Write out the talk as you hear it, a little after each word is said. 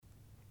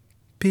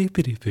Fire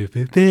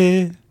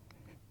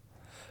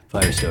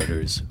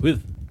starters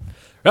with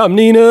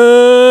Ramnina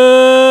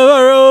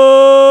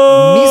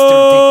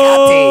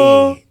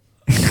Mr. Tecate.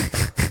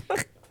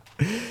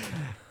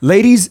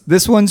 Ladies,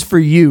 this one's for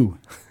you.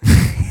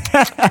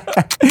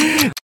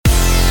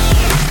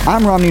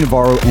 I'm Romney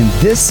Navarro, and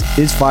this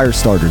is Fire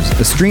Starters,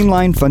 a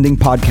streamlined funding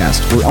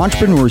podcast where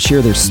entrepreneurs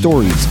share their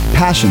stories,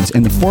 passions,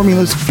 and the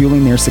formulas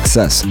fueling their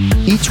success.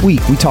 Each week,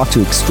 we talk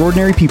to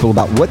extraordinary people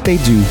about what they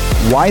do,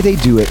 why they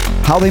do it,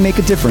 how they make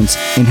a difference,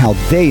 and how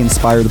they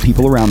inspire the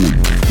people around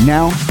them.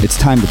 Now, it's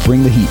time to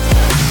bring the heat.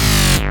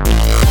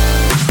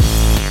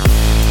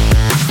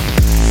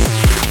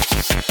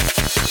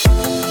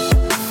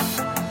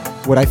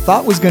 What I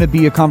thought was going to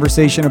be a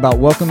conversation about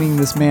welcoming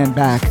this man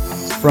back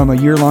from a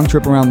year-long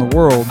trip around the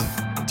world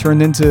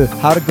turned into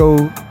how to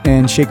go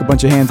and shake a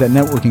bunch of hands at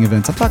networking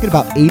events. I'm talking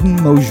about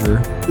Aidan Mosher,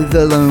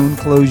 the Lone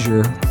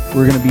Closure.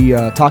 We're going to be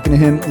talking to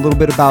him a little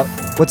bit about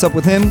what's up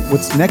with him,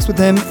 what's next with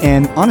him,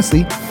 and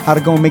honestly, how to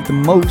go and make the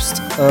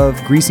most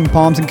of greasing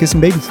palms and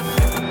kissing babies.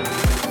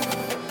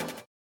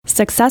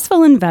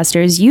 Successful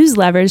investors use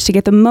leverage to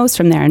get the most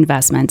from their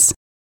investments.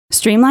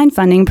 Streamline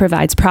Funding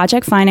provides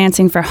project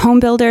financing for home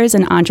builders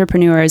and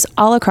entrepreneurs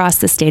all across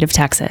the state of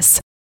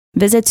Texas.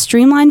 Visit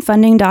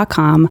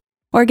streamlinefunding.com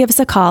or give us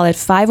a call at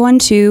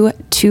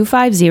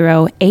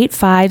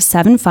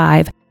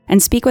 512-250-8575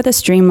 and speak with a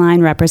Streamline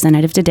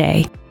representative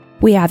today.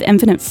 We have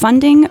infinite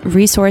funding,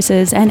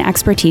 resources, and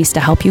expertise to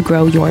help you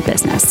grow your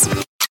business.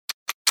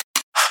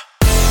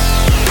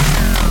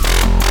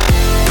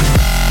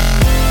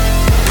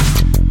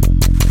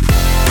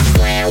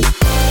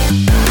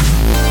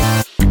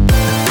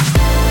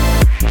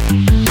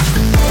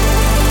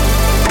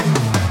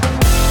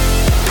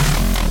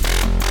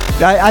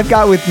 I've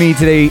got with me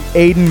today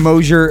Aidan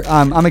Mosher.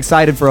 I'm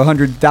excited for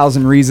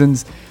 100,000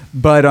 reasons,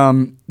 but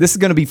this is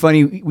going to be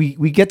funny.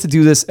 We get to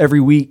do this every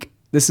week.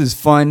 This is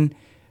fun.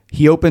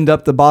 He opened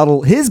up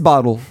his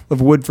bottle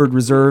of Woodford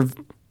Reserve.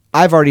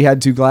 I've already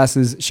had 2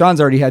 glasses. Sean's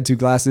already had 2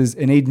 glasses,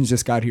 and Aidan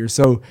just got here.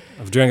 So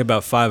I've drank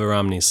about 5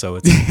 Romneys, so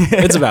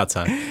it's about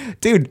time.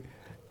 Dude,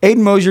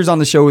 Aidan Mosher's on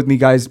the show with me,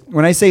 guys.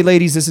 When I say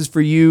ladies, this is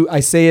for you. I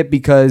say it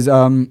because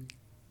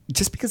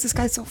just because this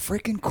guy's so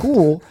freaking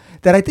cool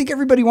that I think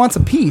everybody wants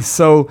a piece.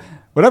 So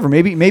whatever,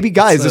 maybe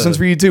guys, this one's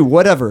for you too.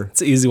 Whatever.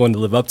 It's an easy one to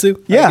live up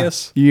to, yeah, I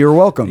guess. You're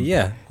welcome.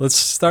 Yeah, let's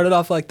start it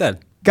off like that.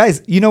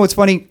 Guys, you know what's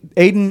funny?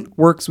 Aidan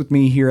works with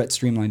me here at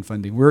Streamline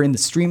Funding. We're in the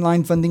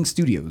Streamline Funding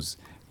studios,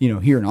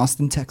 here in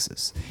Austin,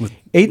 Texas. With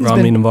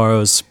Romney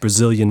Navarro's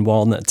Brazilian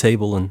walnut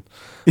table and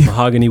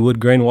mahogany wood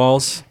grain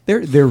walls.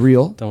 They're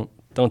real.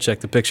 Don't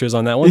check the pictures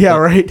on that one. Yeah,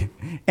 right.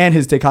 And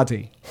his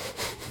Tecate.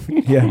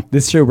 Yeah,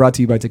 this show brought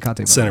to you by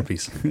Tecate.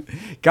 Centerpiece.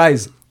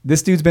 Guys,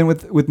 this dude's been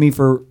with me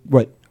for,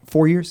 what,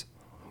 4 years?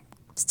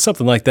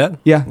 Something like that.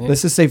 Yeah,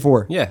 let's just say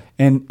 4. Yeah.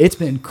 And it's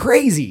been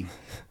crazy.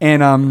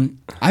 And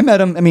I met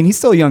him. I mean, he's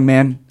still a young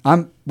man.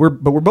 We're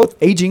both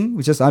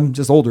aging. I'm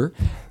just older.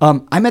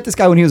 I met this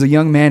guy when he was a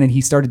young man, and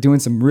he started doing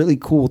some really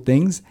cool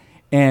things.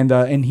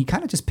 And he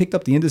kind of just picked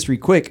up the industry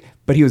quick.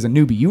 But he was a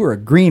newbie. You were a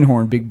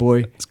greenhorn, big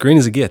boy. As green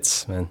as it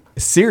gets, man.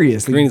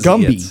 Seriously, green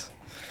Gumby.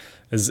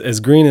 As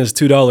green as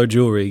 $2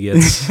 jewelry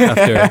gets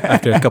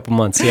after a couple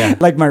months. Yeah,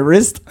 like my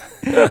wrist,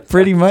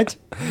 pretty much,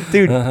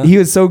 dude. He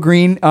was so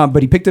green,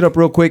 but he picked it up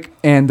real quick.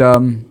 And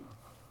I'm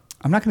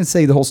not going to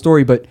say the whole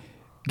story, but.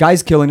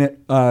 Guy's killing it.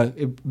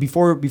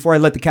 Before I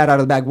let the cat out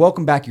of the bag,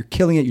 welcome back. You're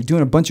killing it. You're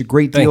doing a bunch of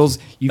great deals.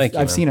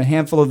 I've seen a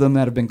handful of them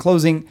that have been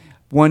closing,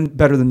 one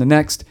better than the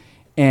next.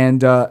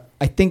 And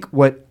I think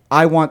what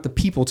I want the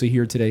people to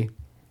hear today,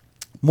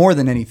 more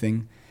than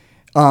anything,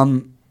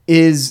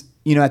 is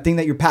a thing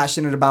that you're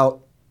passionate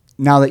about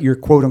now that you're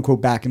quote unquote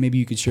back, and maybe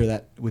you could share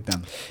that with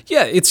them.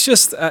 Yeah, it's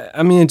just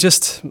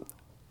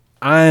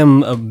I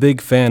am a big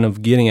fan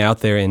of getting out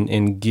there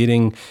and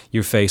getting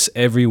your face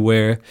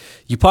everywhere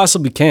you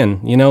possibly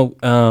can.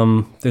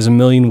 There's a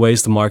million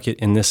ways to market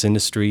in this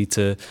industry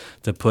to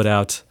put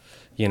out,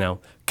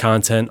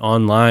 content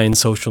online,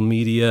 social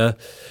media,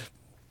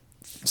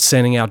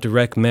 sending out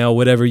direct mail,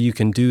 whatever you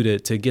can do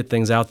to get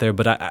things out there.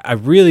 But I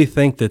really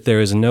think that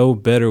there is no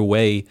better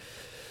way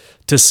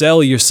to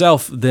sell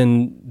yourself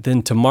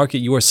than to market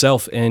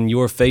yourself and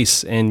your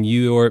face and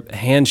your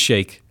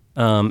handshake.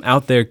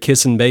 Out there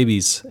kissing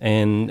babies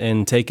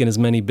and taking as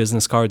many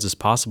business cards as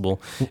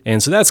possible.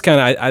 And so that's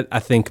kind of, I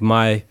think,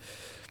 my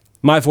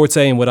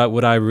forte and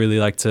what I really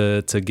like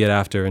to get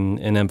after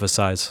and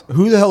emphasize.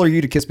 Who the hell are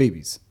you to kiss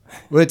babies?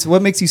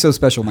 What makes you so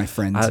special, my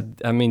friend?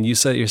 You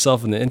said it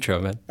yourself in the intro,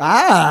 man.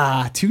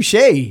 Touche.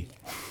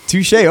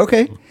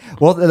 Okay.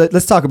 Well,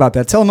 let's talk about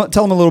that. Tell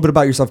them a little bit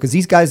about yourself, because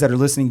these guys that are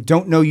listening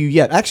don't know you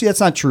yet. Actually, that's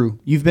not true.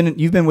 You've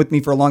been with me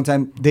for a long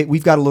time.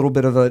 We've got a little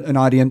bit of an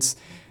audience.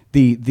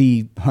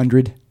 The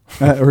 100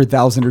 or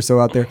 1,000 or so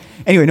out there.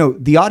 Anyway, no,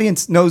 the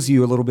audience knows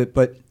you a little bit,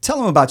 but tell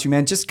them about you,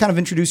 man. Just kind of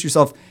introduce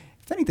yourself.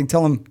 If anything,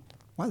 tell them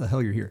why the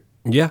hell you're here.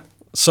 Yeah.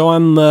 So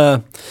I'm,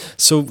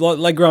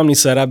 like Romney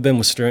said, I've been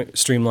with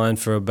Streamline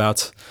for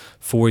about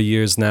 4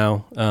 years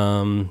now.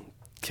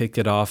 Kicked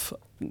it off,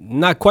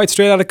 not quite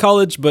straight out of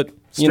college, but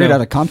Straight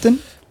out of Compton?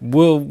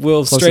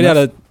 We'll straight out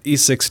of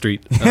East 6th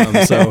Street.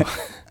 So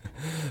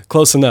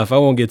close enough. I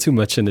won't get too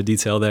much into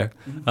detail there.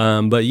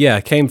 But yeah,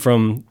 I came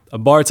from a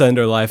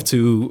bartender life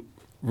to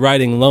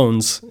writing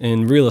loans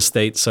in real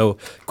estate. So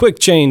quick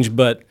change,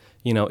 but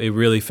it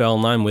really fell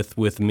in line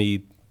with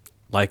me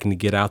liking to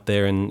get out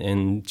there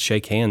and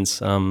shake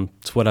hands.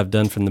 It's what I've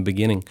done from the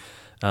beginning.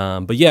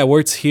 But yeah,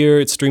 worked here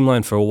at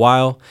Streamline for a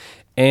while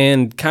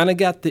and kind of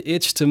got the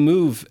itch to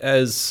move,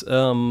 as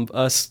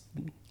us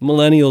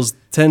millennials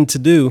tend to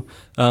do.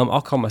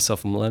 I'll call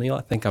myself a millennial.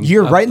 I think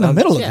You're right in the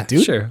middle of it,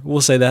 dude. Sure,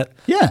 we'll say that.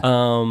 Yeah.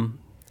 And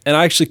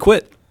I actually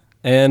quit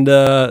and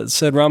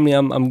said, Romney,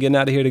 I'm getting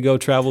out of here to go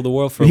travel the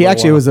world for a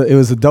little while. It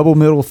was a double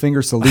middle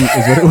finger salute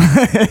is what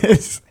it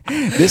was.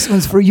 This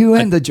one's for you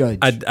and the judge.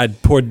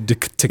 I'd poured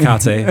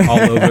Tecate all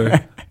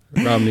over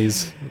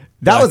Romney's.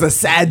 That was a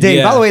sad day.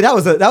 Yeah. By the way, that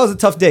was a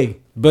tough day.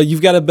 But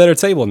you've got a better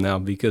table now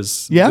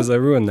because I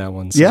ruined that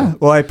one. So, yeah.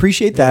 Well, I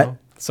appreciate that.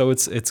 So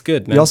it's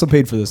good, man. You also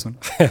paid for this one.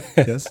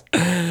 Yes.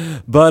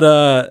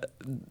 But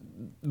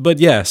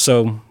yeah,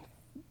 so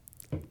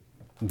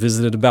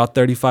visited about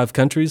 35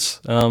 countries.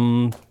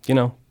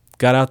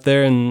 Got out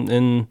there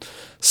and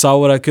saw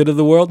what I could of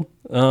the world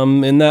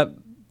in that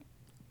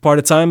part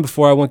of time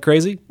before I went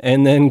crazy,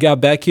 and then got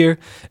back here,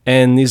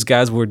 and these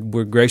guys were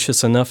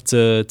gracious enough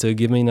to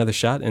give me another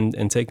shot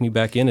and take me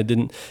back in. It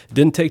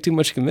didn't take too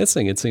much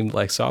convincing, it seemed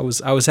like. So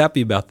I was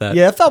happy about that.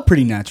 Yeah, it felt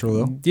pretty natural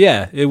though.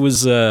 Yeah, it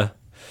was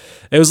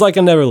like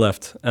I never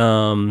left.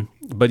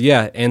 But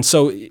yeah, and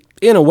so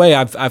in a way,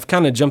 I've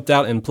kind of jumped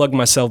out and plugged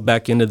myself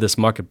back into this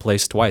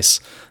marketplace twice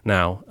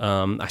now.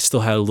 I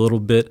still had a little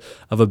bit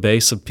of a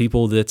base of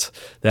people that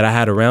I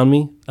had around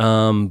me,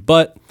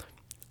 but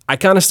I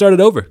kind of started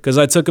over because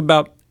I took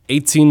about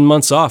 18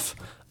 months off.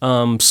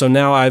 So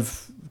now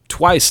I've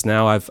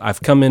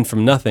come in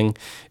from nothing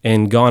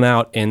and gone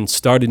out and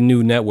started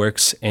new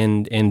networks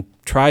and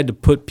tried to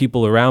put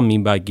people around me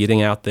by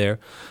getting out there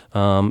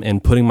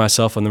and putting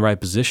myself in the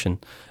right position.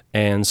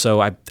 And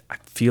so I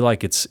feel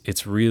like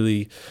it's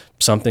really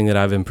something that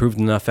I've improved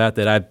enough at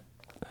that I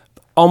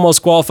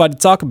almost qualified to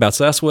talk about.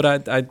 So that's what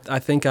I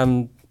think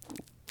I'm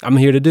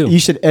here to do. You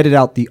should edit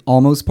out the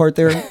almost part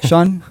there,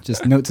 Sean.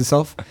 Just note to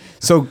self.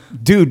 So,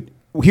 dude,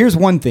 here's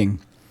one thing.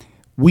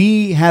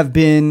 We've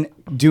been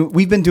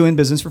doing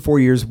business for 4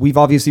 years. We've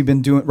obviously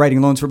been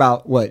writing loans for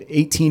about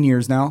 18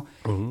 years now.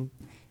 Mm-hmm.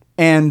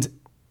 And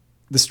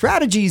the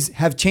strategies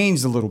have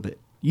changed a little bit.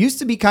 Used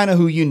to be kind of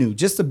who you knew,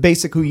 just the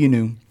basic who you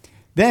knew.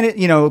 Then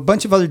a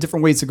bunch of other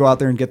different ways to go out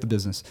there and get the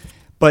business.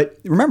 But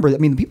remember,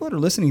 the people that are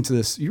listening to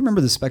this, you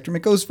remember the spectrum.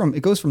 It goes from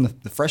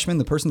the freshman,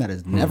 the person that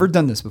has never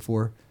done this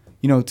before,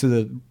 to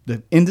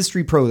the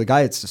industry pro, the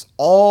guy that's just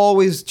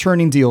always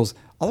churning deals,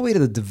 all the way to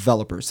the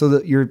developer. So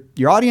that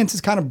your audience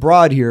is kind of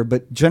broad here,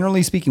 but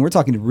generally speaking, we're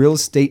talking to real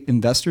estate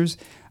investors.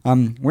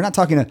 We're not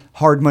talking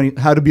how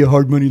to be a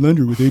hard money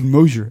lender with Aidan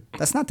Mosher.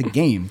 That's not the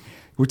game.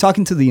 We're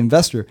talking to the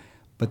investor,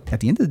 but at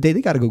the end of the day,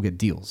 they got to go get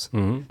deals.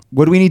 Mm-hmm.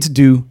 What do we need to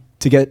do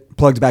to get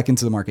plugged back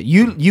into the market?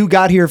 You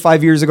got here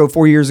 5 years ago,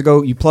 4 years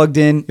ago. You plugged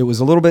in. It was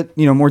a little bit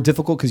more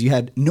difficult because you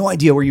had no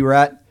idea where you were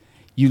at.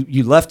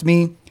 You left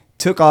me,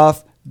 took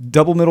off,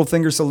 double middle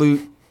finger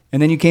salute,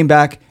 and then you came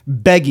back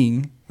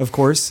begging, of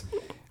course.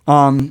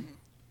 But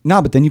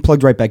then you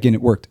plugged right back in.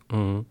 It worked.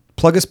 Mm-hmm.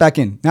 Plug us back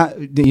in. Now,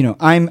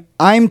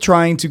 I'm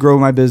trying to grow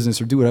my business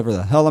or do whatever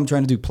the hell I'm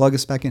trying to do. Plug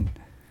us back in.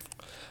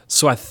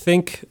 So I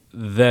think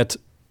that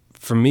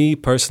for me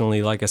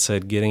personally, like I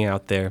said, getting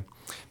out there,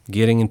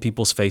 getting in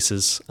people's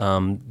faces,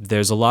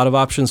 there's a lot of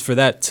options for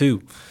that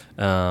too.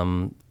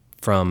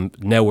 From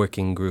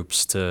networking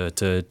groups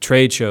to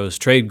trade shows,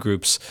 trade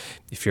groups.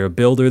 If you're a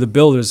builder, the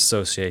Builders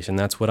Association.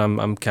 That's what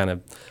I'm kind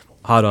of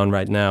hot on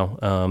right now.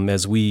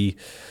 As we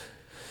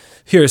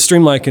here at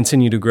Streamline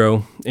continue to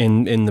grow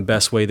in the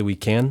best way that we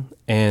can.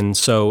 And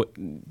so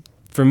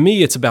for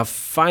me, it's about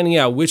finding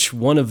out which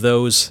one of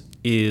those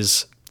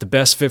is the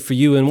best fit for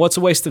you and what's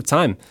a waste of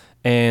time.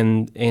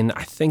 And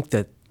I think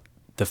that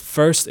the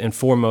first and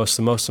foremost,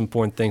 the most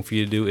important thing for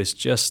you to do is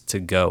just to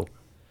go.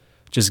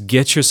 Just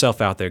get yourself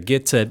out there.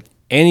 Get to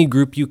any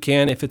group you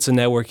can. If it's a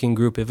networking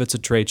group, if it's a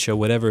trade show,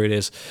 whatever it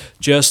is,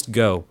 just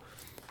go.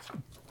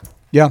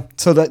 Yeah.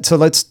 So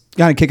let's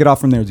kind of kick it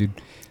off from there, dude.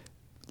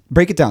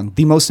 Break it down.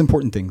 The most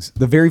important things.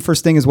 The very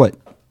first thing is what?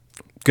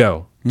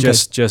 Go. Okay.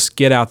 Just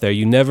get out there.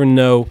 You never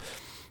know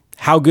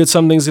how good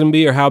something's going to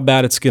be or how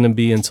bad it's going to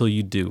be until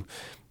you do.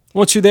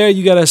 Once you're there,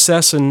 you got to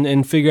assess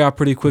and figure out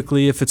pretty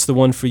quickly if it's the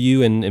one for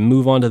you and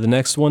move on to the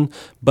next one.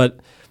 But,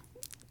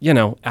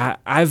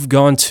 I've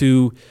gone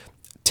to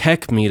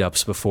tech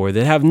meetups before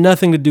that have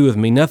nothing to do with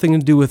me, nothing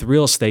to do with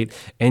real estate,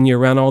 and you're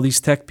around all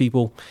these tech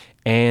people,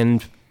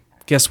 and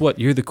guess what?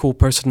 You're the cool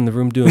person in the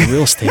room doing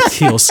real estate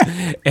deals,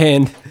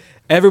 and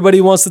everybody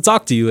wants to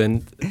talk to you.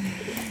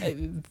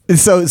 And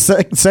so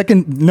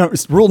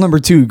rule number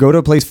 2, go to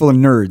a place full of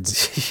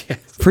nerds. Yes.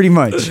 Pretty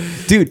much.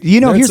 Dude,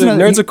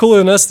 nerds are cooler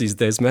than us these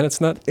days, man. It's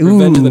not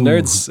Revenge of the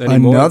Nerds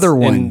anymore. Another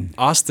one. And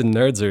Austin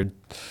nerds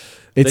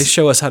they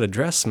show us how to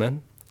dress,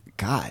 man.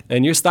 God.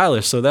 And you're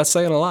stylish, so that's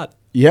saying a lot.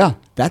 Yeah,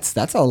 that's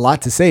a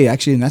lot to say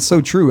actually, and that's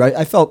so true.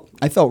 I felt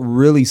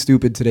really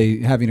stupid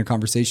today having a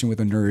conversation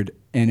with a nerd,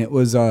 and it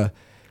was and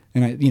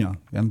I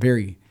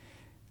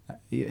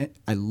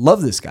I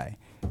love this guy,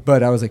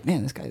 but I was like,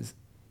 man, this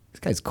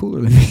guy's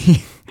cooler than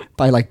me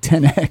by like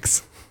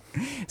 10x.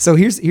 So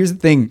here's the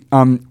thing.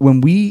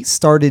 When we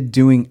started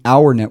doing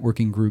our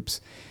networking groups,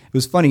 it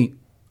was funny.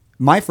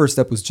 My first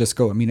step was just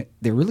go. I mean,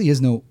 there really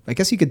is no. I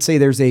guess you could say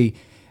there's a.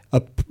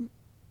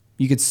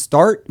 You could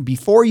start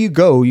before you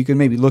go. You can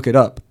maybe look it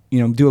up,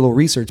 do a little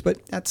research,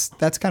 but that's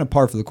kind of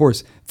par for the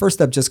course. First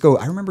step, just go.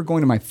 I remember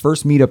going to my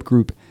first meetup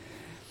group.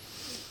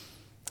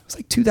 It was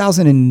like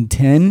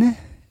 2010. I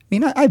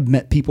mean, I've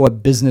met people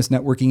at business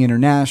networking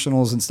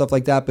internationals and stuff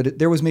like that, but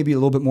there was maybe a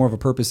little bit more of a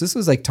purpose. This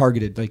was like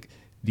targeted, like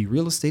the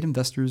real estate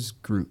investors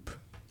group.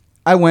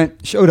 I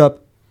went, showed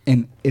up,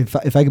 and if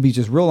I could be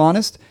just real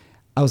honest,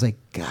 I was like,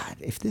 God,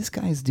 if this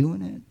guy's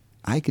doing it,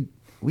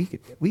 we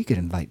could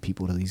invite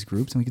people to these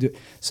groups and we could do it.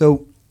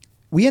 So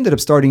we ended up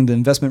starting the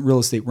Investment Real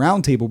Estate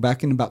Roundtable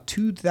back in about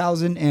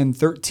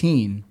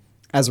 2013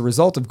 as a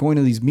result of going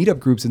to these meetup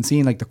groups and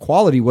seeing like the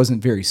quality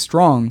wasn't very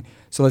strong.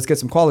 So let's get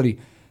some quality.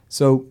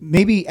 So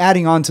maybe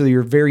adding on to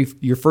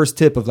your first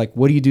tip of like,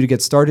 what do you do to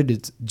get started?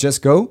 It's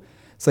just go.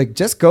 It's like,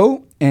 just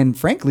go. And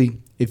frankly,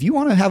 if you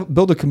want to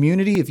build a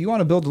community, if you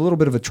want to build a little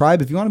bit of a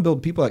tribe, if you want to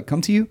build people that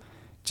come to you,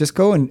 just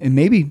go and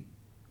maybe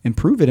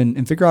improve it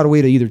and figure out a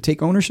way to either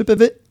take ownership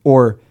of it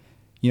or,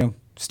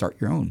 start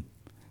your own.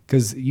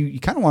 Because you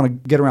kind of want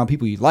to get around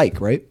people you like,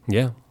 right?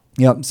 Yeah.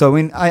 Yeah. So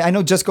I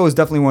know Just Go is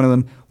definitely one of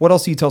them. What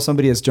else do you tell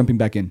somebody that's jumping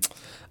back in?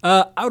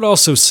 I would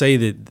also say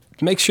that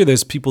make sure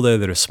there's people there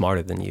that are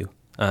smarter than you.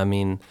 I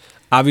mean,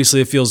 obviously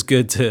it feels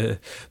good to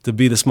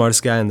be the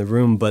smartest guy in the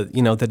room, but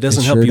that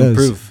doesn't help you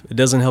improve. It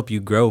doesn't help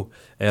you grow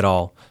at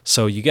all.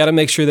 So you got to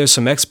make sure there's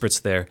some experts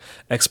there,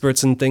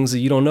 experts in things that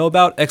you don't know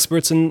about,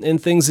 experts in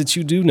things that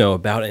you do know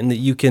about, and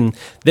that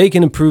they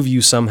can improve you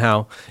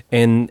somehow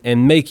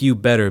and make you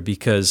better,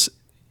 because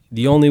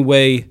the only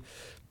way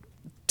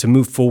to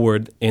move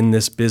forward in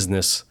this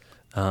business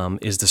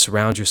is to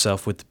surround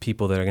yourself with the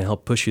people that are going to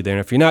help push you there.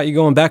 And if you're not, you're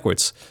going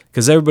backwards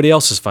because everybody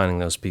else is finding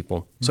those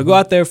people. So go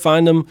out there,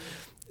 find them.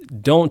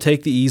 Don't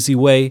take the easy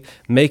way.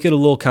 Make it a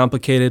little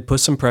complicated.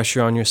 Put some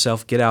pressure on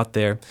yourself. Get out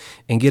there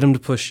and get them to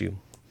push you.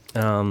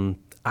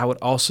 I would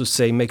also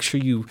say make sure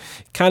you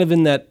kind of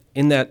in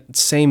that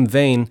same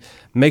vein,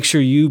 make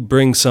sure you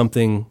bring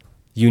something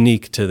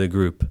unique to the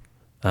group.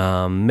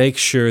 Make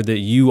sure that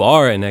you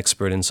are an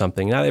expert in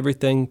something. Not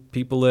everything.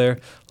 People there,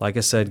 like I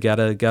said,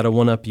 gotta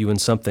one up you in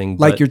something.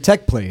 Like your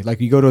tech play. Like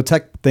you go to a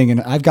tech thing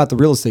and I've got the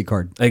real estate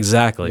card.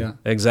 Exactly. Yeah.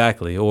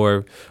 Exactly.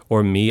 Or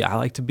me, I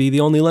like to be the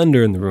only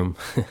lender in the room.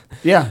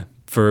 Yeah.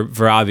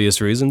 For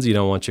obvious reasons. You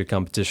don't want your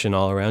competition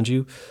all around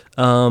you.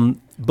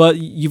 But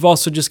you've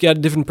also just got a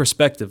different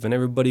perspective, and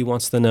everybody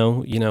wants to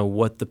know,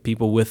 what the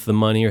people with the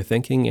money are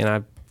thinking, and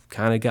I've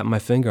kind of got my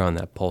finger on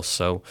that pulse.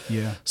 So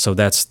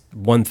that's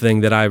one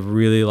thing that I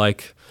really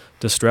like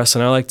to stress,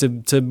 and I like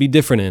to be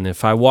different in.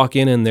 If I walk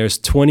in and there's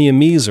 20 of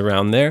me's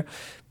around there,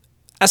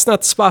 that's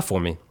not the spot for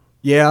me.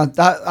 Yeah,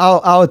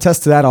 I'll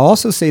attest to that. I'll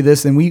also say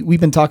this, and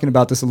we've been talking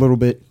about this a little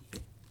bit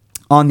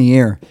on the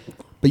air,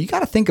 but you got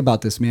to think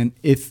about this, man.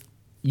 If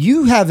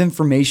you have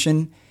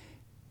information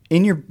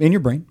in your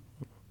brain,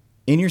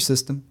 in your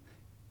system,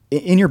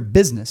 in your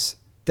business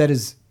that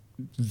is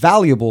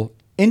valuable,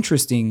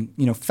 interesting,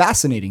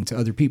 fascinating to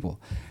other people.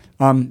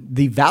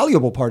 The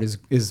valuable part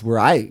is where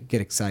I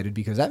get excited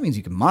because that means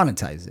you can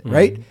monetize it,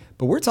 right?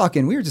 But we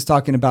were just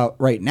talking about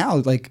right now,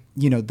 like,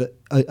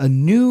 a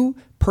new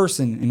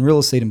person in real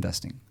estate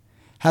investing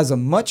has a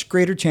much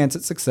greater chance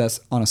at success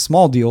on a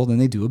small deal than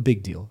they do a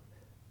big deal.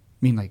 I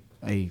mean, like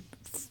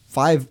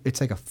it's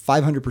like a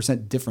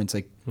 500% difference.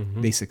 Like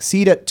they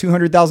succeed at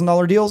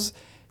 $200,000 deals.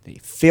 They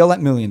fail at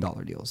 $1 million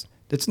deals.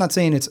 That's not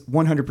saying it's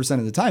 100%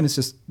 of the time. It's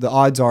just the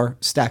odds are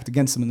stacked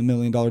against them in the $1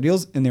 million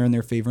deals, and they're in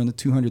their favor in the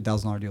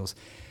 $200,000 deals.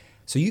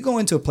 So you go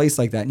into a place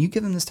like that and you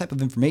give them this type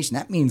of information.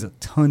 That means a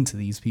ton to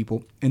these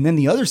people. And then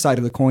the other side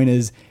of the coin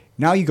is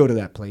now you go to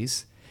that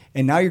place,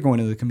 and now you're going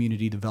to the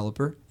community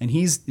developer, and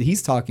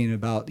he's talking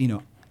about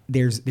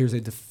there's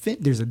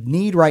a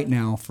need right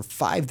now for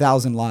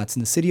 5,000 lots in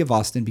the city of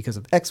Austin because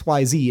of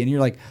XYZ, and you're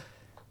like,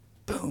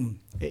 boom.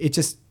 It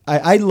just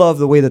I love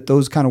the way that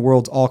those kind of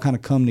worlds all kind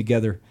of come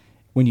together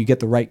when you get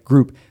the right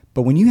group.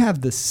 But when you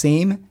have the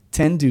same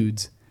 10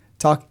 dudes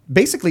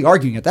basically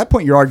arguing, at that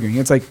point you're arguing.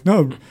 It's like,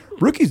 no,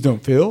 rookies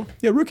don't fail.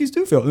 Yeah, rookies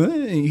do fail.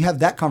 And you have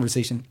that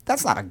conversation.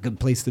 That's not a good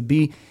place to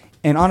be.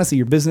 And honestly,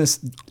 your business,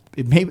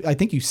 I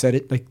think you said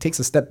it, like takes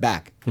a step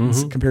back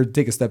compared to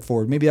take a step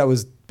forward. Maybe that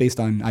was based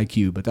on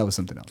IQ, but that was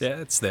something else. Yeah,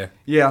 it's there.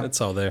 Yeah.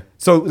 It's all there.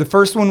 So the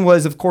first one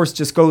was, of course,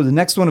 just go. The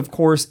next one, of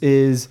course,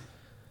 is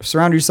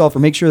surround yourself or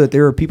make sure that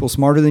there are people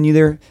smarter than you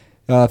there.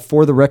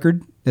 For the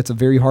record, that's a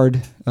very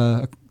hard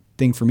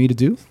thing for me to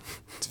do.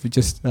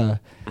 Just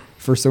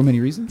for so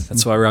many reasons.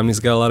 That's why Romney's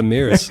got a lot of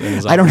mirrors in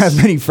his office. I don't have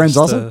many friends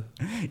also.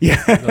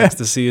 Yeah. He likes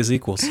to see his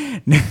equals.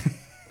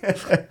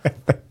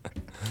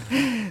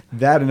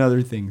 That and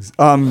other things.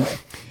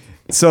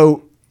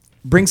 So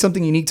bring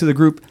something unique to the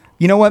group.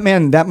 You know what,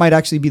 man? That might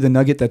actually be the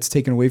nugget that's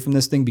taken away from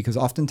this thing, because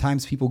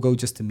oftentimes people go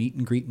just to meet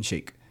and greet and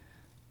shake.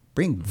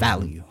 Bring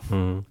value.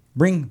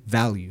 Bring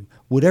value.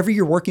 Whatever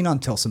you're working on,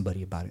 tell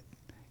somebody about it.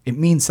 It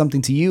means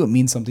something to you. It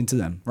means something to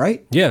them,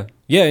 right? Yeah.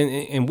 Yeah.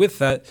 And with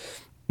that,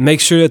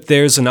 make sure that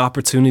there's an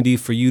opportunity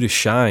for you to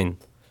shine.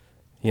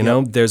 You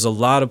know, there's a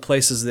lot of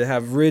places that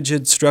have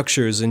rigid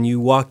structures, and you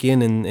walk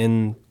in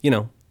and you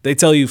know, they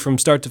tell you from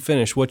start to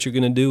finish what you're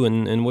going to do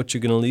and what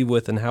you're going to leave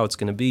with and how it's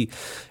going to be.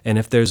 And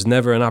if there's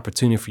never an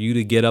opportunity for you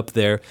to get up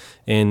there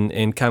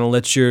and kind of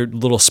let your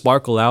little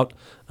sparkle out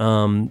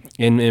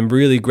and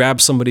really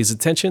grab somebody's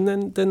attention,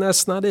 then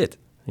that's not it.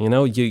 You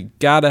know, you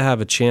got to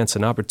have a chance,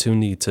 an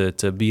opportunity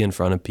to be in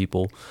front of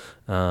people,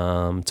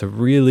 to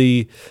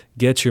really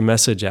get your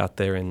message out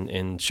there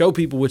and show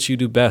people what you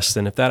do best.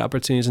 And if that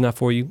opportunity is not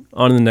for you,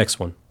 on to the next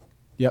one.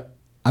 Yep.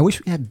 I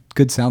wish we had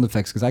good sound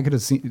effects,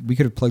 because we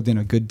could have plugged in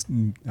a good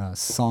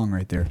song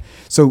right there.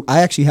 So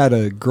I actually had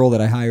a girl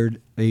that I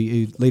hired,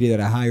 a lady that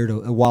I hired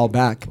a while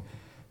back,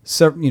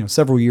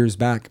 several years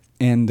back,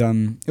 and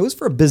it was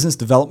for a business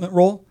development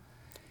role.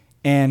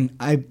 And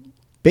I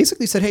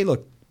basically said, hey,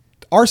 look,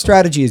 our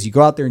strategy is you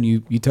go out there and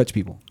you touch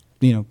people.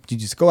 You know, you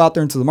just go out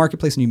there into the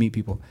marketplace and you meet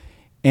people.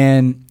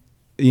 And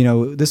you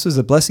know, this was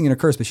a blessing and a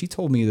curse. But she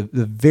told me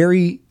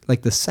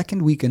the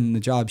second week in the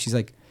job, she's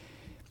like,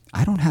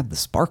 I don't have the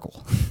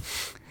sparkle.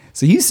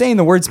 So you saying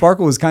the word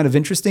sparkle is kind of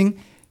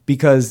interesting,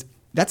 because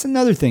that's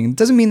another thing. It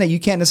doesn't mean that you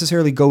can't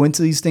necessarily go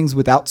into these things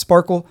without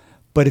sparkle,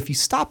 but if you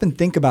stop and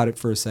think about it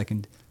for a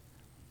second,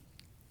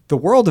 the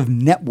world of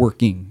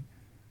networking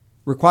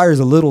requires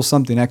a little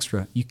something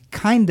extra. You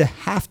kind of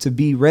have to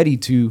be ready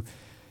to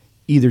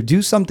either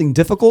do something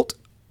difficult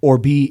or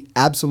be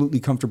absolutely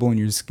comfortable in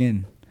your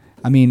skin.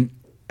 I mean,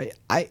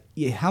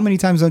 how many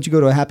times don't you go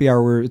to a happy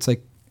hour where it's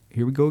like,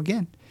 here we go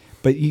again?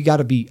 But you got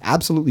to be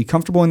absolutely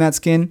comfortable in that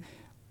skin,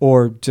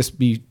 or just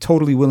be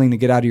totally willing to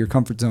get out of your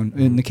comfort zone.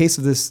 In the case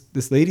of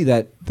this lady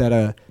that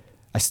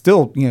I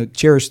still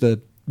cherish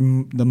the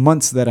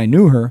months that I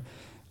knew her,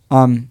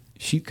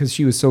 because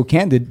she was so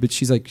candid. But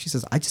she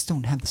says, I just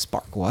don't have the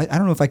sparkle. I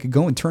don't know if I could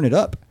go and turn it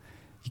up.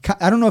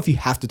 I don't know if you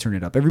have to turn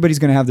it up. Everybody's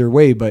going to have their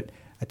way, but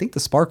I think the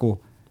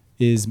sparkle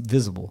is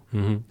visible.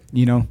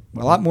 You know,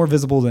 a lot more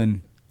visible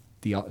than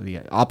the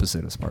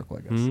opposite of sparkle,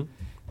 I guess.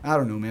 I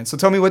don't know, man. So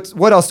tell me,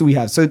 what else do we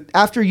have? So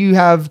after you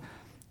have,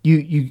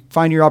 you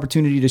find your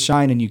opportunity to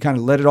shine and you kind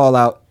of let it all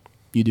out,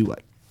 you do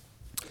what?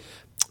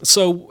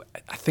 So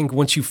I think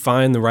once you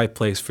find the right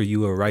place for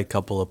you, a right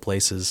couple of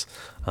places,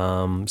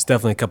 there's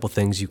definitely a couple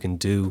things you can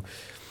do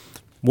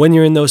when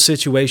you're in those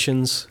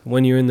situations,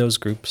 when you're in those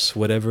groups,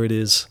 whatever it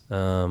is,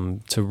 to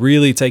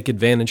really take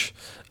advantage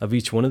of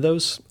each one of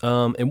those.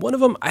 And one of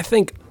them, I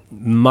think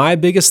my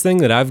biggest thing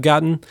that I've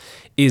gotten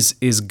is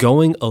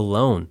going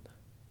alone.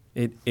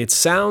 It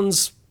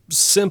sounds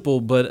simple,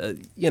 but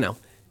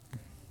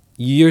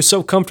you're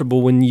so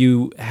comfortable when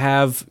you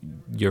have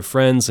your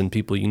friends and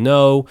people you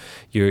know,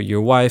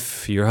 your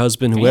wife, your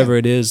husband, whoever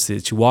it is,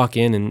 that you walk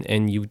in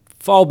and you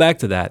fall back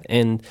to that.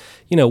 And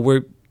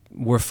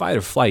we're fight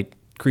or flight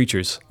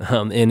creatures,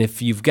 and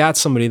if you've got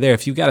somebody there,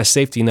 if you've got a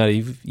safety net,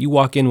 if you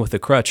walk in with a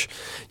crutch,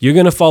 you're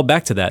gonna fall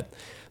back to that.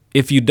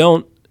 If you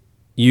don't,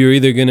 you're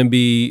either gonna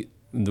be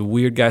the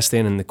weird guy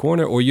standing in the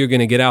corner, or you're going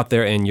to get out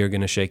there and you're going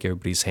to shake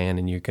everybody's hand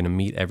and you're going to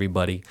meet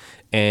everybody.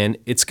 And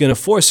it's going to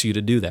force you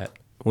to do that.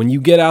 When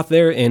you get out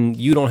there and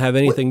you don't have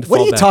anything to fall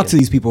back in. What do you talk to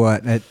these people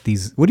at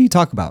these? What do you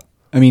talk about?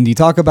 I mean, do you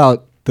talk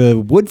about the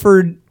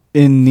Woodford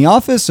in the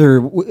office,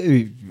 or what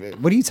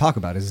do you talk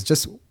about? Is it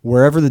just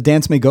wherever the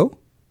dance may go?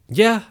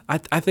 Yeah,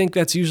 I think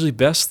that's usually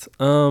best.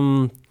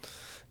 I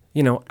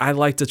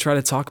like to try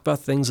to talk about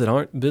things that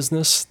aren't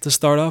business to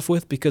start off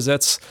with, because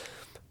that's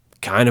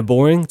kind of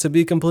boring, to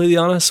be completely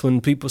honest.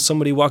 When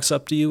somebody walks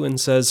up to you and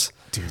says,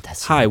 "Dude,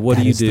 hi, what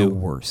do you do?" That is the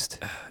worst.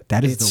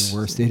 That is the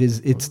worst.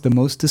 It's the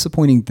most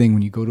disappointing thing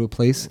when you go to a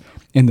place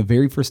and the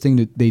very first thing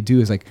that they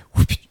do is like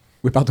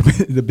whip out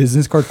the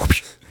business card.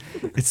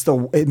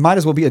 It might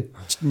as well be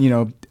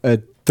a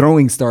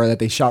throwing star that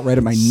they shot right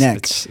at my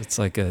neck. It's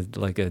like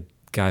a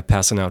guy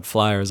passing out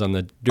flyers on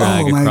the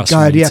drag across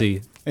from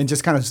UT. And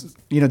just kind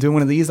of doing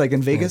one of these like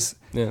in Vegas.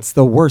 Yeah. It's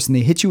the worst. And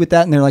they hit you with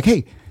that and they're like,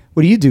 "Hey,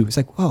 what do you do?" It's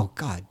like, "Oh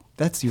God,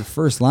 that's your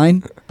first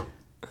line."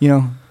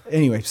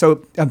 Anyway,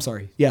 so I'm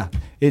sorry. Yeah,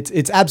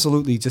 it's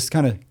absolutely just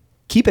kind of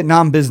keep it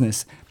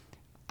non-business.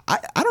 I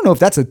don't know if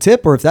that's a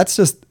tip or if that's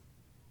just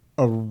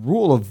a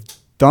rule of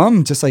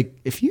thumb. Just like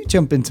if you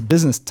jump into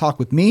business talk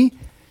with me,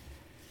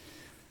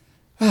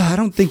 I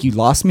don't think you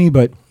lost me,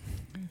 but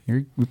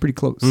we're pretty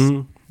close.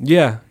 Mm-hmm.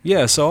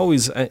 Yeah. So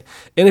always, and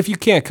if you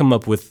can't come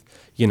up with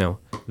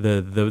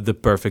the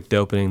perfect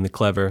opening, the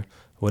clever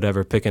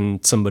whatever, picking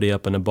somebody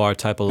up in a bar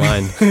type of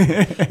line,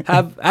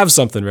 have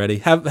something ready.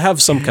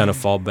 Have some kind of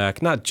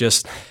fallback. Not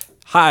just,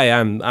 "Hi,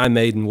 I'm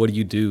Aidan. What do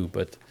you do?"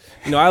 But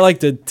I like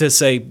to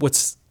say,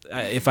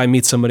 if I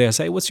meet somebody, I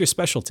say, "What's your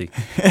specialty?"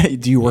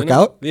 Do you work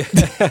out? Yeah.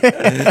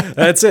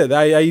 That's it.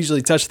 I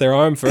usually touch their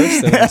arm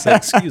first, and I say,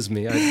 "Excuse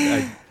me,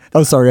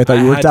 I'm sorry, I thought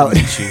you worked out."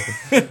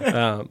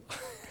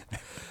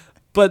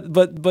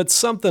 but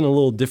something a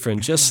little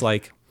different, just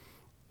like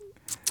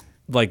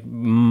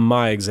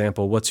my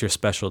example, what's your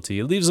specialty?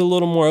 It leaves it a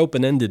little more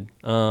open-ended.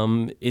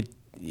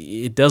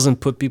 It doesn't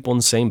put people in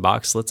the same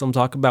box. Lets them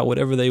talk about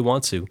whatever they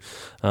want to.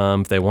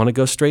 If they want to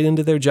go straight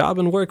into their job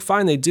and work,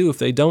 fine, they do. If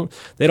they don't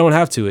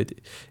have to.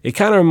 It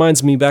kind of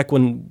reminds me back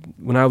when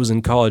I was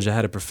in college, I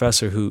had a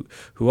professor who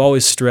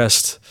always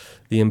stressed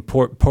the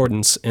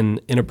importance in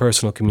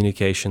interpersonal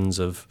communications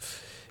of,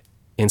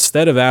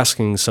 instead of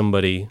asking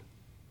somebody,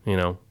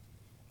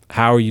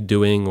 how are you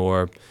doing,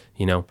 or,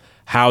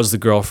 how's the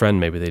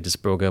girlfriend? Maybe they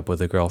just broke up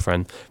with a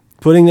girlfriend.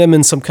 Putting them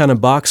in some kind of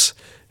box,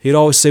 he'd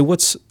always say,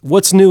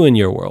 what's new in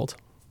your world?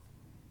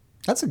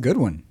 That's a good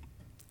one.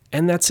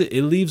 And that's it.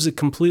 It leaves it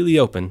completely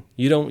open.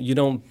 You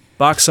don't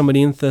box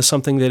somebody into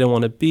something they don't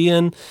want to be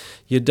in.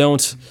 You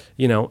don't,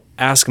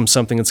 ask them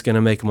something that's going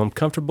to make them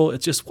uncomfortable.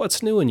 It's just,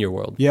 what's new in your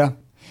world? Yeah.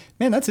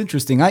 Man, that's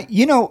interesting.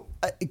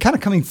 Kind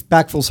of coming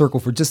back full circle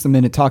for just a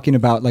minute, talking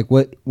about like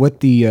what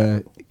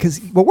the,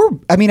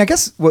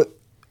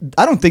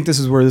 I don't think this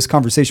is where this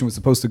conversation was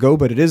supposed to go,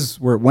 but it is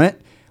where it went.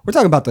 We're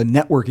talking about the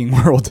networking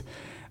world.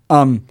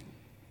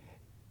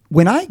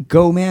 When I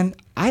go, man,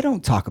 I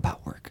don't talk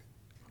about work,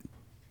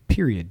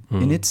 period.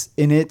 And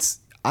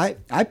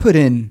I put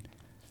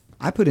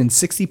in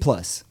 60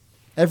 plus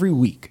every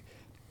week.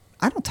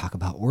 I don't talk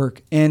about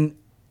work. And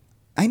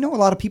I know a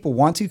lot of people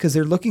want to, because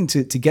they're looking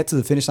to get to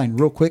the finish line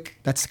real quick.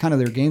 That's kind of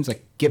their games.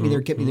 Like, get me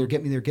there, get me there,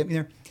 get me there, get me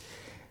there.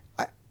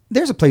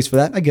 There's a place for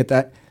that. I get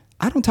that.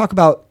 I don't talk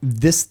about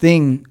this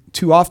thing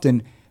too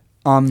often.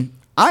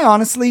 I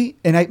honestly,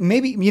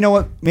 maybe, you know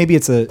what? Maybe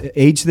it's a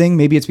age thing.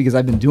 Maybe it's because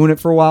I've been doing it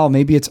for a while.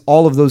 Maybe it's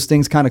all of those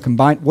things kind of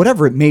combined.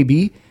 Whatever it may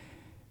be.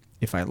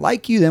 If I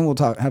like you, then we'll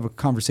have a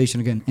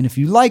conversation again. And if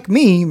you like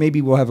me,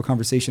 maybe we'll have a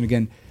conversation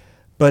again.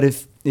 But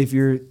if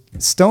you're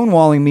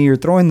stonewalling me or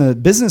throwing the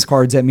business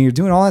cards at me or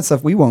doing all that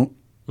stuff, we won't.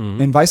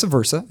 Mm-hmm. And vice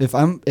versa. If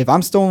I'm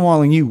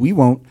stonewalling you, we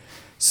won't.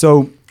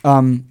 So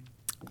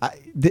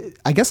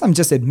I guess I'm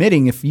just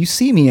admitting, if you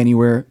see me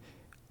anywhere,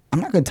 I'm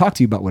not going to talk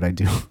to you about what I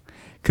do,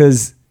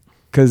 because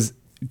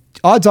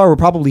odds are we're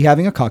probably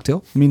having a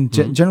cocktail. I mean,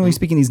 generally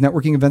speaking, these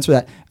networking events are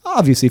that.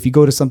 Obviously, if you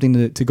go to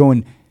something to go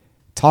and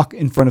talk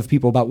in front of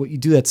people about what you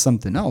do, that's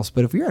something else.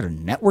 But if you're at a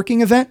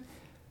networking event,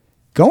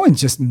 go and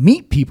just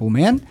meet people,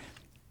 man.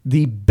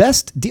 The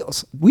best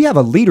deals. We have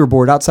a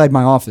leaderboard outside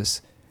my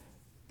office.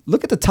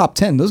 Look at the top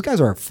 10. Those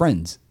guys are our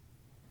friends,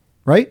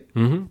 right?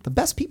 Mm-hmm. The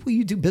best people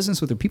you do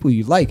business with are people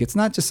you like. It's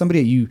not just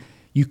somebody that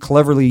you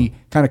cleverly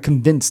kind of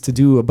convinced to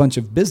do a bunch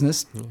of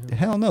business. Mm-hmm.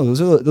 Hell no.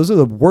 Those are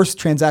the worst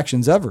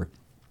transactions ever.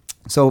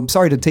 So I'm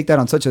sorry to take that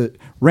on such a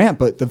rant,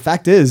 but the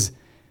fact is,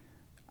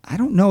 I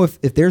don't know if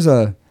there's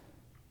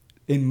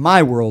in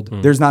my world,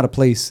 there's not a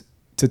place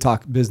to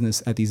talk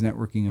business at these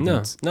networking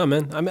events. No,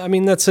 man. I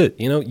mean, that's it.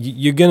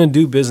 You're going to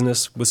do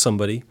business with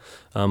somebody,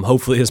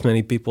 hopefully as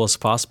many people as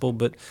possible,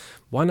 but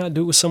why not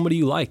do it with somebody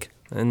you like?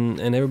 And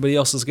everybody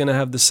else is going to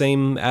have the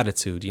same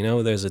attitude.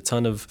 There's a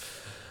ton of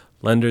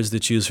lenders to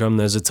choose from.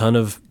 There's a ton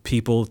of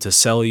people to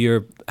sell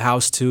your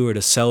house to or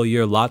to sell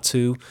your lot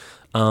to.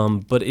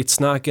 But it's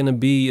not going to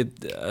be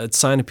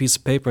sign a piece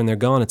of paper and they're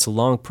gone. It's a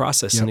long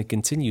process, and it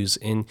continues.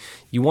 And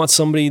you want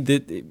somebody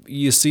that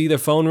you see their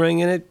phone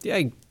ring and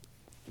it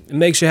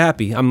makes you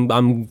happy.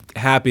 I'm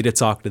happy to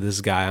talk to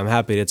this guy. I'm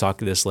happy to talk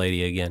to this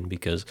lady again,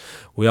 because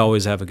we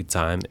always have a good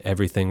time.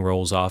 Everything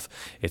rolls off.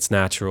 It's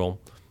natural.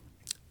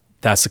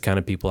 That's the kind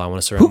of people I want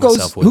to surround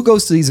myself with. Who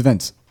goes to these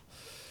events?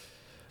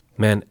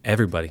 Man,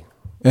 everybody.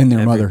 And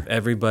their mother.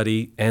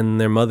 Everybody and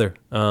their mother.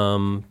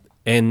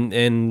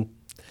 And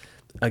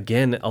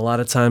again, a lot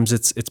of times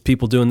it's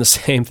people doing the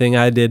same thing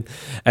I did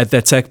at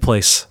that tech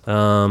place,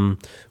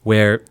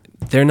 where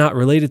they're not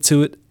related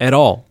to it at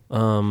all.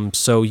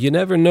 So you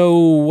never know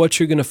what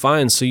you're going to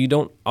find. So you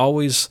don't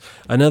always,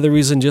 another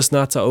reason just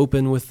not to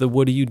open with the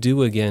what do you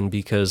do again,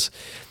 because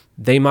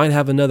they might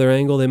have another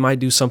angle. They might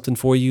do something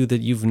for you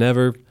that you've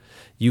never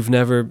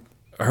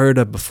heard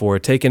of before.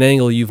 Take an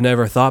angle you've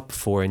never thought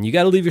before, and you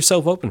got to leave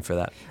yourself open for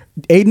that.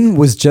 Aidan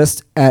was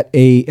just at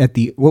the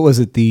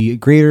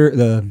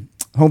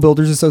Home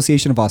Builders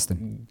Association of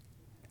Austin.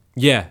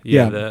 Yeah,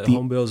 the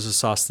Home Builders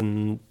of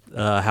Austin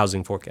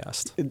housing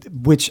forecast,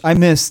 which I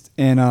missed,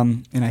 and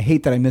I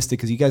hate that I missed it,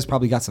 because you guys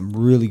probably got some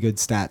really good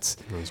stats.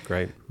 That was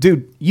great,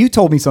 dude. You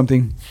told me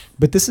something,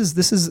 but this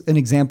is an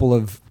example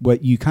of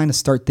what you kind of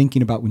start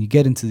thinking about when you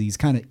get into these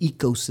kind of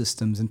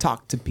ecosystems and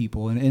talk to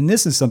people. And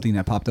this is something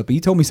that popped up. But you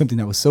told me something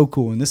that was so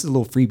cool, and this is a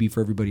little freebie for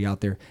everybody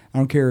out there. I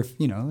don't care if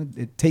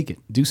take it,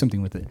 do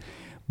something with it.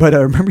 But I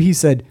remember he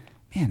said,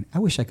 "Man, I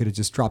wish I could have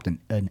just dropped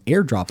an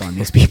airdrop on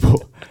these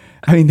people."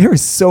 I mean, there are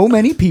so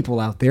many people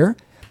out there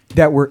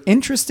that were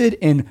interested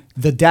in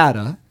the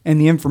data and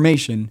the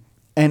information,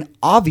 and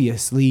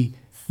obviously,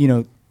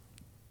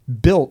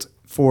 built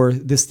for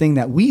this thing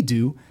that we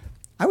do.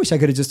 I wish I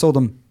could have just told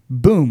them,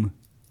 boom,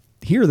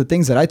 here are the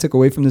things that I took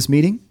away from this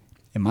meeting,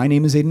 and my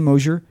name is Aidan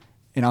Mosher,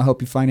 and I'll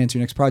help you finance your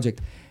next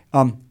project.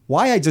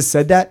 Why I just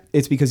said that,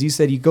 it's because you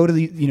said you go to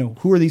the,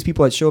 who are these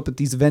people that show up at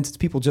these events? It's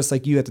people just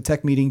like you at the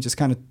tech meeting, just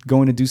kind of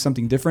going to do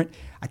something different.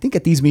 I think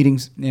at these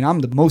meetings, and I'm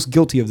the most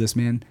guilty of this,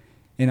 man.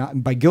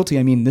 And by guilty,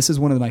 I mean, this is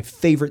one of my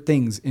favorite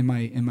things in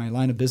my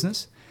line of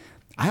business.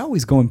 I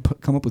always go and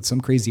come up with some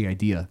crazy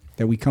idea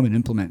that we come and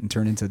implement and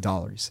turn into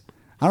dollars.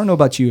 I don't know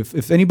about you.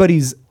 If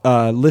anybody's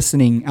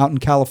listening out in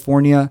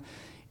California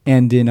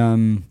and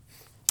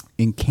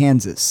in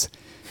Kansas,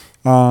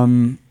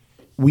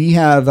 we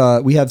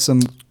have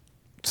some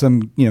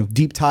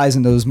deep ties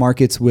in those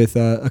markets with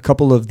a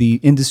couple of the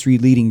industry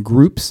leading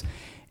groups.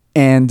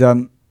 And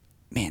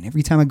man,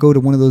 every time I go to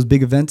one of those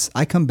big events,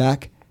 I come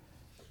back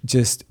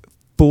just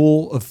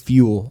full of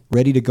fuel,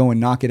 ready to go and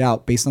knock it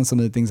out based on some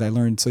of the things I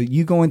learned. So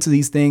you go into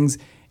these things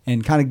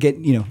and kind of get,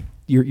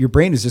 your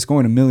brain is just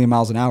going a million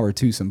miles an hour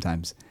too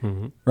sometimes,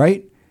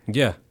 right?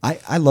 Yeah.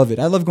 I love it.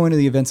 I love going to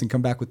the events and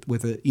come back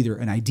with either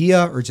an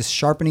idea or just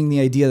sharpening the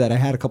idea that I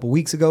had a couple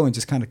weeks ago and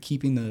just kind of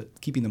keeping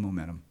the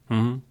momentum.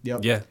 Mm-hmm. Yep.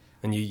 Yeah.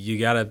 And you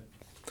got to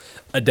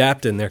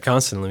adapt in there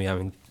constantly. I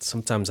mean,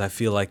 sometimes I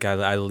feel like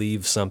I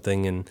leave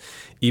something, and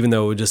even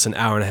though it was just an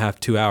hour and a half,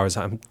 2 hours,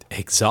 I'm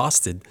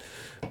exhausted.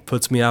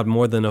 Puts me out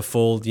more than a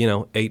full,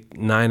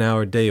 8-9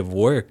 hour day of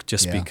work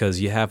just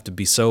because you have to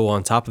be so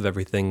on top of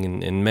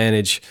everything and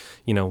manage,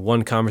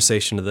 one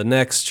conversation to the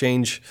next,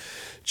 change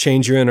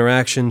your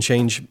interaction,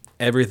 change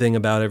everything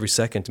about every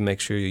second to make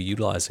sure you're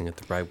utilizing it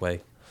the right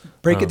way.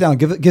 Break it down.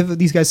 Give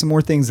these guys some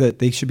more things that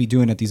they should be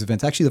doing at these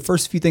events. Actually, the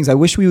first few things, I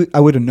wish I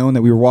would have known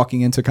that we were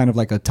walking into kind of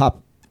like a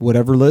top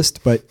whatever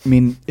list, but I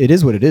mean, it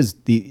is what it is.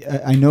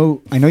 I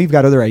know you've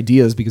got other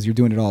ideas because you're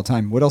doing it all the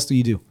time. What else do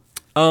you do?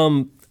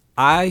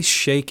 I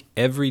shake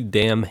every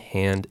damn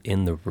hand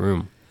in the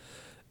room.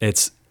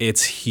 It's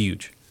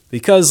huge.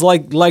 Because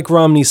like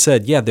Romney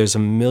said, there's a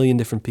million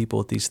different people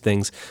at these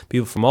things,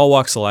 people from all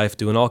walks of life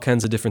doing all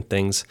kinds of different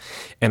things.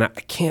 And I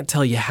can't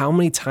tell you how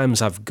many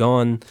times I've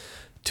gone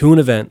to an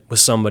event with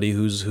somebody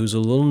who's a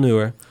little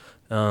newer,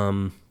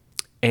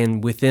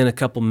 and within a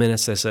couple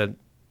minutes I said,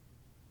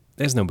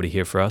 there's nobody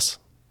here for us.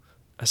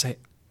 I say,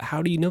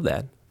 how do you know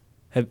that?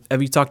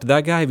 Have you talked to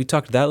that guy? Have you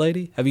talked to that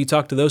lady? Have you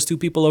talked to those two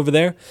people over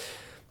there?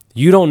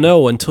 You don't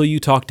know until you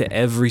talk to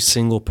every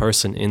single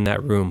person in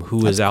that room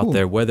who is out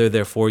there, whether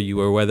they're for you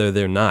or whether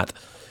they're not.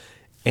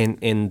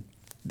 And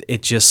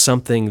it's just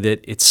something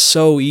that it's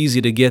so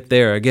easy to get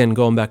there. Again,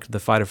 going back to the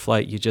fight or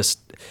flight,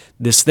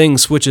 this thing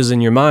switches in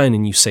your mind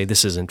and you say,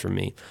 this isn't for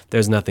me.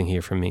 There's nothing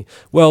here for me.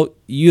 Well,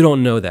 you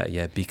don't know that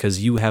yet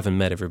because you haven't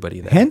met everybody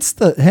there. Hence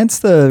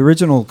the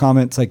original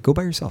comment. It's like, go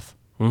by yourself.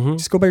 Mm-hmm.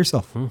 Just go by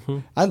yourself. Mm-hmm.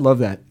 I love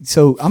that.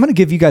 So I'm going to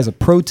give you guys a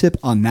pro tip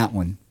on that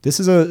one. This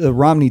is a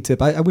Romney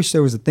tip. I wish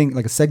there was a thing,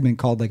 like a segment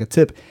called like a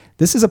tip.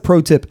 This is a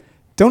pro tip.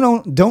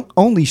 Don't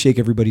only shake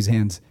everybody's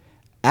hands.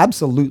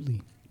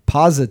 Absolutely,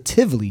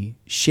 positively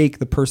shake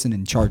the person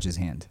in charge's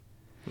hand.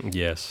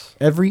 Yes.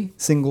 Every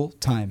single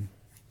time.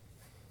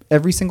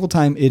 Every single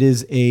time it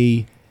is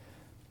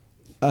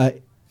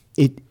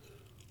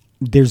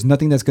there's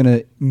nothing that's going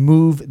to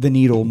move the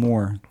needle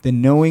more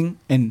than knowing,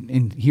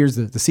 and here's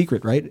the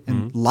secret, right?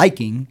 And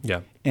liking,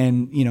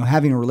 and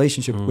having a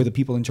relationship with the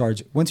people in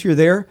charge. Once you're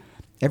there,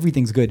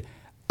 everything's good.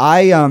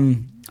 I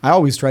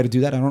always try to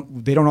do that.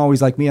 They don't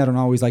always like me. I don't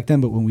always like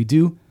them. But when we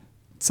do,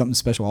 something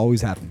special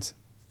always happens.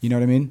 You know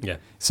what I mean? Yeah.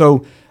 So,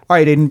 all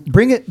right, Aidan,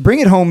 bring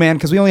it home, man,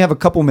 because we only have a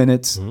couple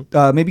minutes.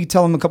 Maybe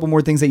tell them a couple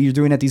more things that you're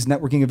doing at these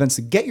networking events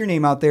to get your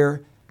name out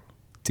there,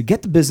 to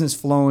get the business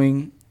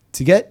flowing,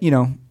 to get,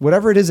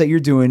 whatever it is that you're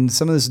doing,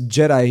 some of this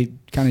Jedi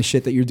kind of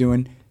shit that you're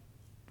doing.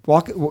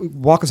 Walk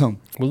us home.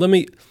 Well, let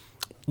me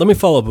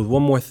follow up with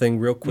one more thing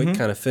real quick,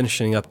 kind of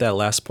finishing up that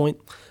last point.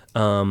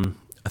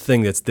 A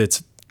thing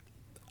that's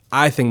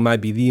I think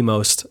might be the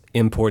most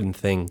important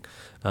thing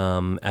at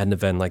an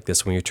event like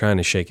this when you're trying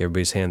to shake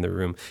everybody's hand in the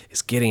room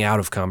is getting out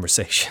of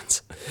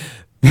conversations.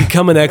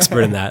 Become an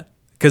expert in that.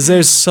 Because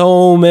there's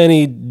so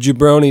many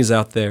jabronis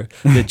out there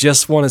that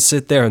just want to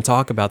sit there and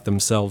talk about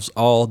themselves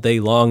all day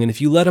long. And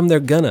if you let them, they're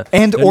gonna.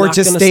 Or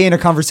just stay in a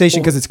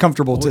conversation because it's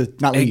comfortable to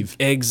not leave.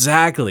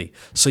 Exactly.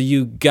 So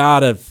you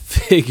got to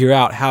figure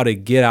out how to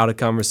get out of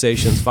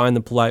conversations, find the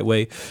polite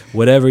way,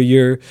 whatever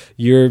your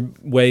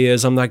way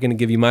is. I'm not going to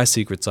give you my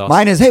secret sauce.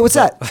 Mine is, hey, what's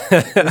that?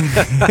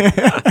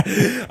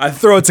 I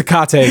throw a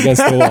Tecate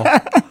against the wall.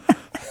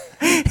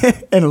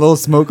 And a little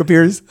smoke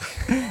appears.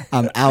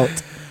 I'm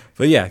out.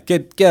 But yeah,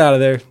 get out of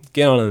there.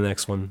 Get on to the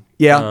next one.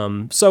 Yeah.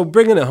 So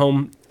bringing it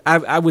home,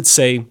 I would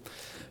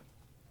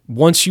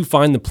once you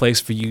find the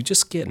place for you,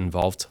 just get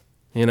involved.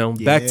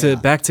 Back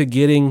to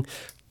getting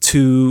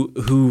to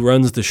who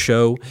runs the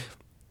show.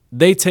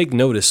 They take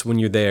notice when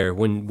you're there,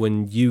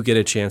 when you get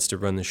a chance to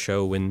run the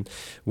show,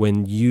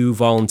 when you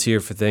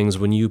volunteer for things,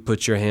 when you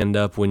put your hand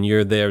up, when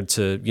you're there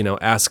to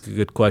ask a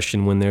good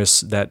question, when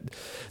there's that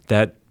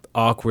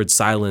awkward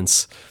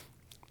silence.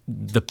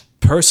 The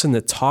person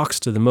that talks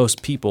to the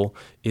most people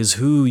is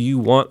who you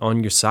want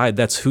on your side.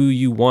 That's who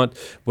you want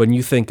when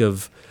they think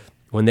of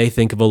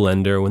a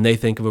lender, when they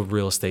think of a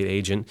real estate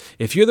agent.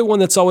 If you're the one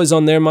that's always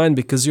on their mind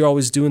because you're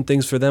always doing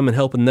things for them and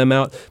helping them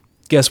out,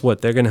 guess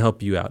what? They're going to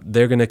help you out.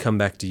 They're going to come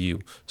back to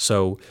you.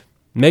 So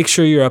make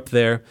sure you're up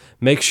there.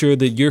 Make sure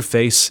that your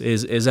face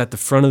is at the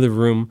front of the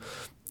room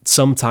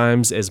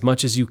sometimes as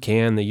much as you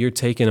can, that you're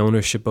taking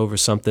ownership over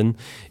something,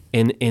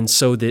 and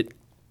so that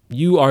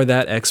you are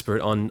that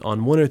expert on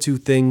one or two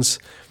things,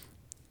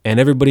 and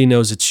everybody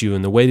knows it's you.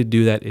 And the way to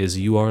do that is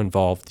you are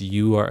involved.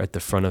 You are at the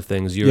front of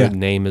things. Your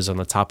name is on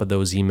the top of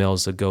those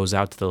emails that goes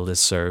out to the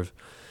listserv.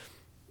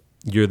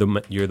 You're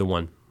the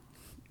one.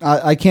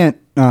 I can't.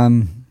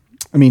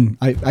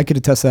 I could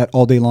attest to that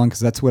all day long because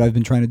that's what I've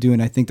been trying to do,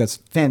 and I think that's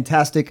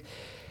fantastic.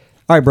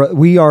 All right, bro,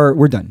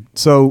 we're done.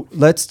 So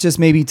let's just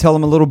maybe tell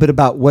them a little bit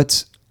about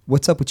what's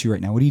up with you right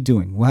now. What are you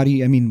doing? How do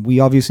you? I mean, we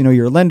obviously know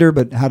you're a lender,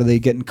 but how do they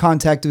get in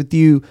contact with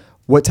you?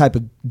 What type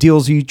of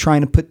deals are you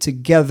trying to put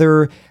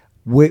together?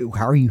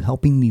 How are you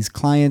helping these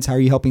clients? How are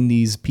you helping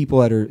these people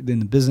that are in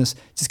the business?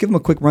 Just give them a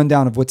quick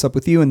rundown of what's up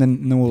with you, and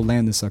then we'll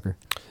land this sucker.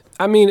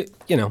 I mean,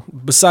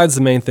 besides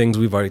the main things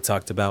we've already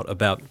talked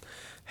about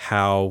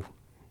how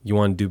you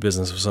want to do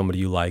business with somebody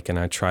you like, and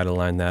I try to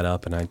line that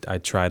up, and I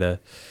try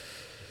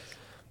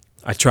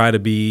to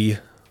be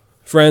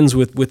friends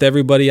with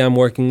everybody I'm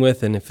working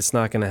with, and if it's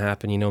not going to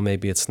happen,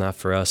 maybe it's not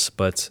for us.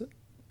 But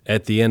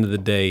at the end of the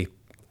day,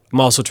 I'm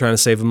also trying to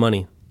save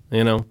money,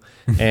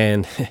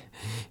 and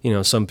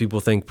some people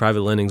think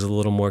private lending is a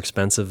little more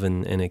expensive,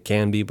 and it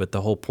can be, but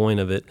the whole point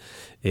of it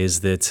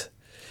is that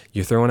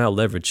you're throwing out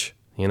leverage,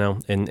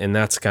 and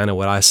that's kind of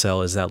what I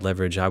sell, is that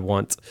leverage. I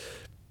want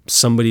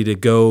somebody to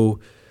go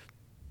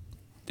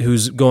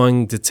who's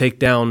going to take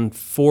down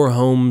 4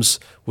 homes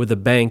with a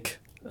bank,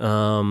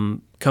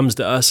 comes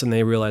to us and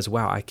they realize,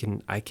 wow, I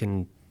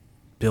can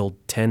build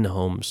 10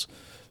 homes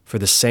for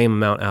the same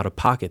amount out of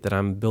pocket that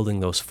I'm building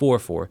those 4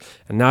 for.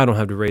 And now I don't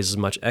have to raise as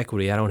much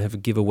equity. I don't have to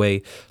give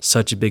away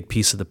such a big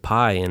piece of the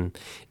pie.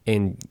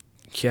 And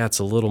yeah, it's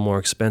a little more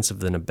expensive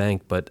than a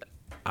bank, but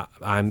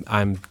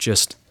I'm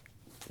just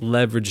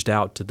leveraged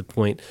out to the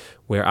point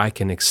where I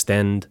can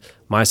extend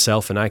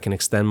myself and I can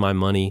extend my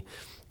money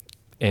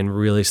and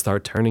really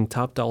start turning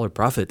top dollar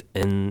profit.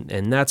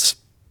 And that's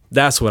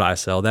what I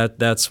sell.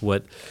 That's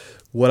what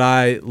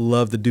I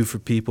love to do for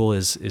people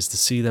is to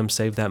see them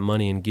save that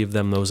money and give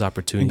them those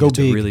opportunities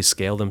to really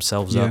scale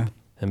themselves up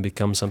and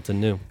become something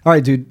new. All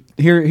right, dude.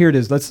 Here it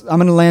is. I'm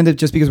going to land it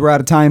just because we're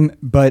out of time,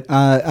 but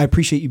I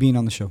appreciate you being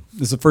on the show.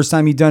 This is the first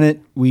time you've done it.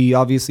 We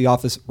obviously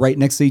office right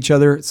next to each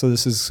other, so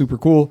this is super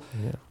cool.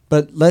 Yeah.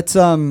 But let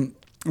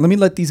me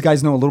let these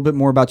guys know a little bit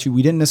more about you.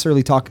 We didn't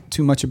necessarily talk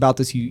too much about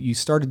this. You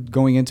started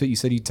going into it. You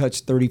said you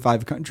touched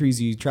 35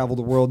 countries. You traveled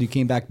the world. You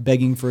came back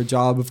begging for a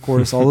job, of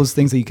course. All those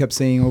things that you kept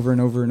saying over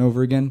and over and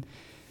over again.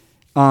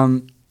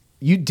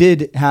 You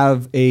did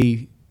have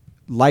a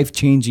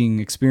life-changing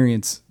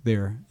experience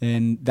there,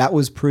 and that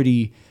was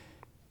pretty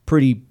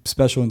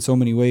special in so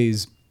many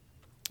ways.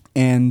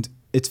 And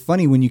it's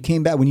funny, when you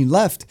came back, when you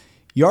left,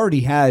 you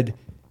already had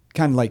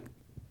kind of like,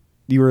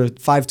 you were a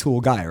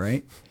 5-tool guy,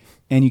 right?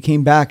 And you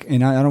came back,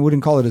 and I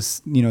wouldn't call it a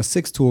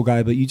 6-tool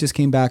guy, but you just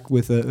came back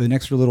with an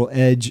extra little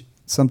edge,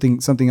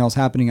 something else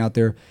happening out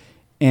there.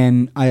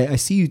 And I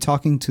see you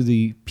talking to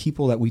the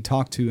people that we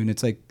talk to, and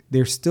it's like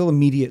they're still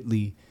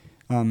immediately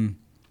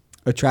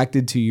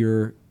attracted to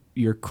your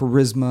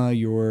charisma,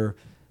 your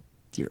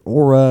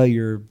aura,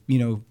 your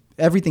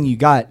everything you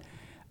got.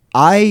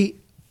 I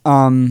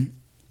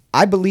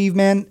believe,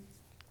 man,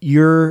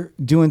 you're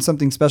doing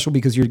something special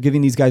because you're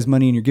giving these guys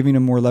money and you're giving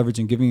them more leverage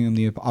and giving them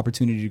the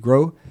opportunity to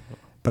grow.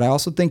 But I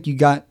also think you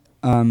got,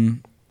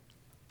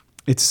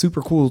 it's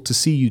super cool to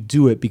see you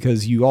do it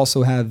because you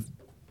also have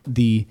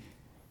the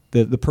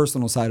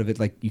personal side of it.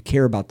 Like, you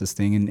care about this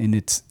thing and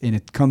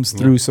it comes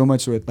through so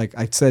much with, like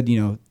I said,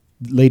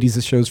 ladies,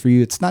 this show's for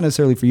you. It's not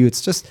necessarily for you.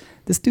 It's just,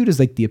 this dude is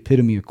like the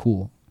epitome of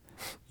cool.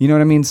 You know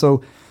what I mean?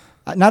 So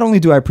not only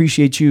do I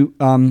appreciate you,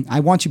 I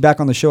want you back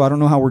on the show. I don't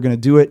know how we're going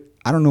to do it.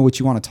 I don't know what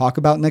you want to talk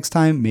about next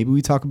time. Maybe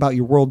we talk about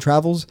your world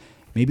travels.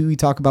 Maybe we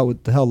talk about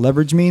what the hell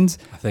leverage means.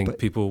 I think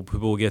people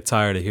will get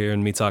tired of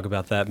hearing me talk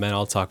about that, man.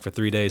 I'll talk for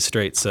 3 days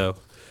straight. So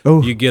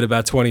you get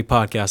about 20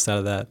 podcasts out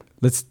of that.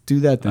 Let's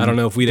do that then. I don't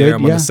know if we'd air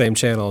them on the same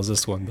channel as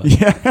this one. But.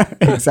 Yeah,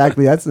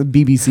 exactly. That's the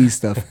BBC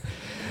stuff.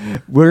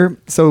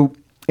 So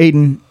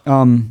Aidan,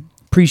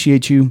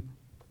 appreciate you.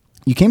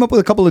 You came up with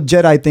a couple of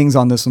Jedi things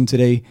on this one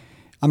today.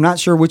 I'm not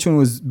sure which one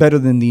was better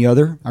than the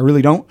other. I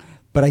really don't.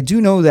 But I do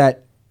know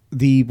that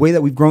the way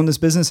that we've grown this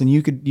business, and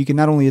you can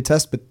not only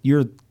attest, but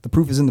the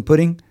proof is in the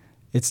pudding.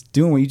 It's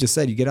doing what you just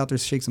said. You get out there,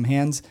 shake some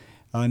hands.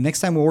 Next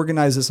time we'll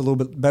organize this a little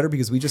bit better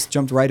because we just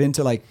jumped right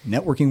into like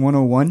networking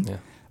 101. Yeah.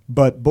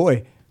 But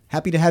boy,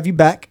 happy to have you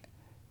back.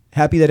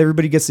 Happy that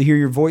everybody gets to hear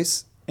your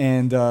voice.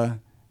 And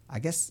I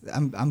guess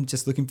I'm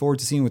just looking forward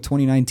to seeing what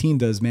 2019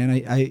 does, man.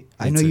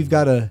 I know you've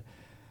got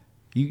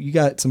you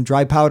got some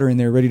dry powder in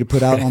there ready to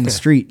put out on the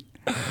street.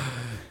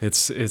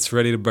 It's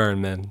ready to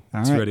burn, man.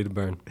 It's ready to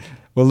burn.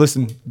 Well,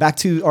 listen, back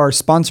to our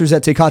sponsors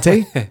at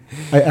Tecate.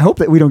 I hope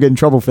that we don't get in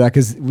trouble for that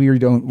because we're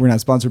not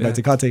sponsored by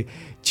Tecate.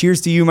 Cheers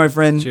to you, my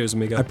friend. Cheers,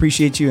 amigo. I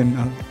appreciate you,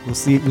 and we'll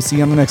see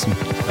you on the next one.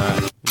 All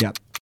right. Yeah.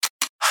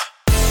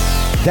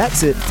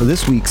 That's it for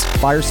this week's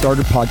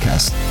Firestarter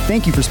podcast.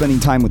 Thank you for spending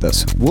time with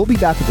us. We'll be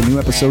back with a new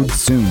episode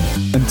soon.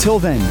 Until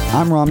then,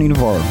 I'm Romney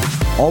Navarro.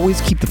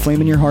 Always keep the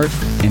flame in your heart,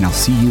 and I'll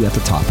see you at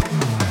the top.